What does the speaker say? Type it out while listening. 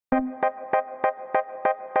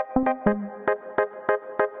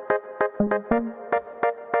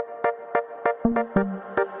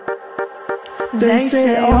They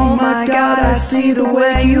say, oh my God, I see the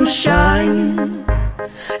way you shine.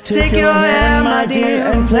 Take your hand, my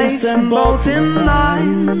dear, and place them both in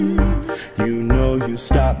mine. You know you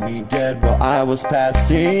stopped me dead while I was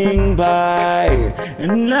passing by,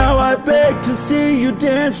 and now I beg to see you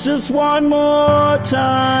dance just one more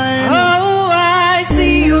time. Oh, I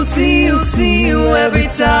see you, see you, see you every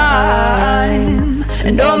time.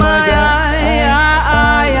 And oh my,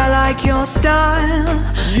 I like your style.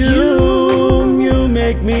 You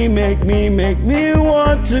make me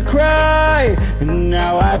want to cry, and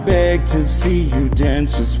now I beg to see you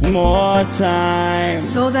dance just one more time.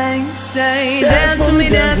 So they say, dance to me,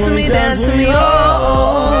 dance to me, dance to me,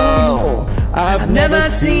 oh. I've never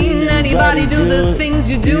seen anybody do the things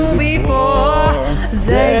you do before.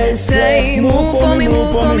 They say, move for me,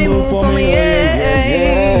 move for me, move for me,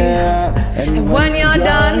 yeah. And when you're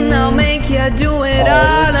done, I'll make you do it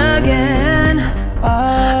all again.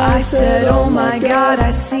 I said, oh my God,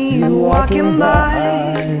 I see you walking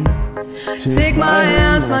by. Take my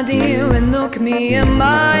hands, my dear, and look me in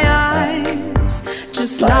my eyes.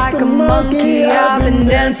 Just like a monkey, I've been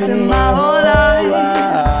dancing my whole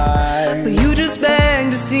life. But you just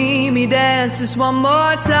beg to see me dance just one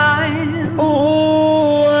more time.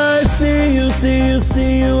 Oh, I see you, see you,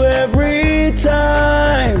 see you every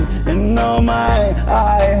time. And oh my,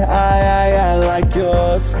 I like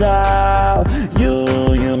your style.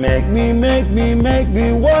 You make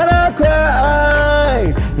me wanna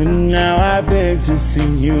cry. And now I beg to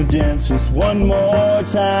see you dance just one more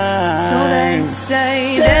time. So they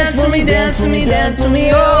say, dance to me, dance to me, dance to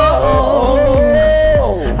me, oh.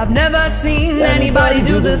 I've never seen anybody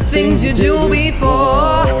do the things you do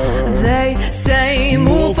before. They say,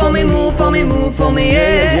 move for me, move for me, move for me,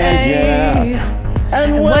 yeah.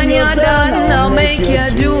 And when you're done, I'll make you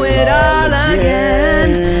do it all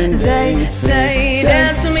again. They say,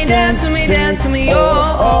 dance to me, dance to me, dance to me,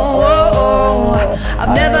 oh.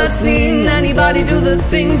 I've never seen anybody do the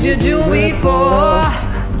things you do before.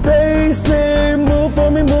 They say, move for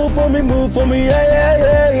me, move for me, move for me,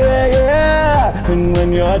 yeah. And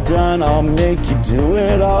when you're done, I'll make you do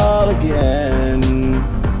it all again.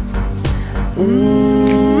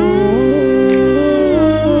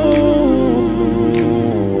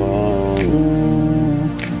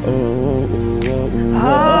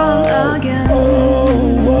 All again.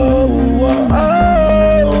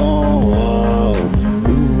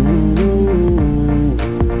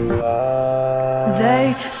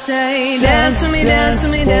 They say, dance to me, dance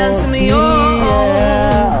to me, dance to me, oh.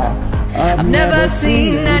 I've never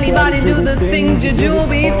seen anybody do the things you do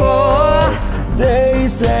before. They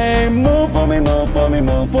say, move for me, move for me,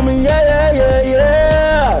 move for me,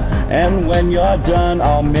 yeah. And when you're done,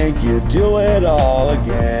 I'll make you do it all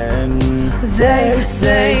again. They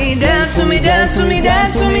say, dance to me, dance to me,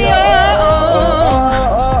 dance to me, oh.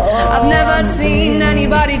 I've never seen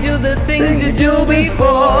anybody do the things you do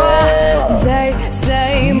before. They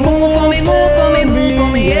say, move for me, move for me, move for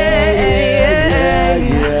me, yeah.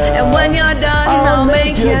 And when you're done, I'll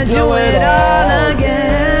make you do it all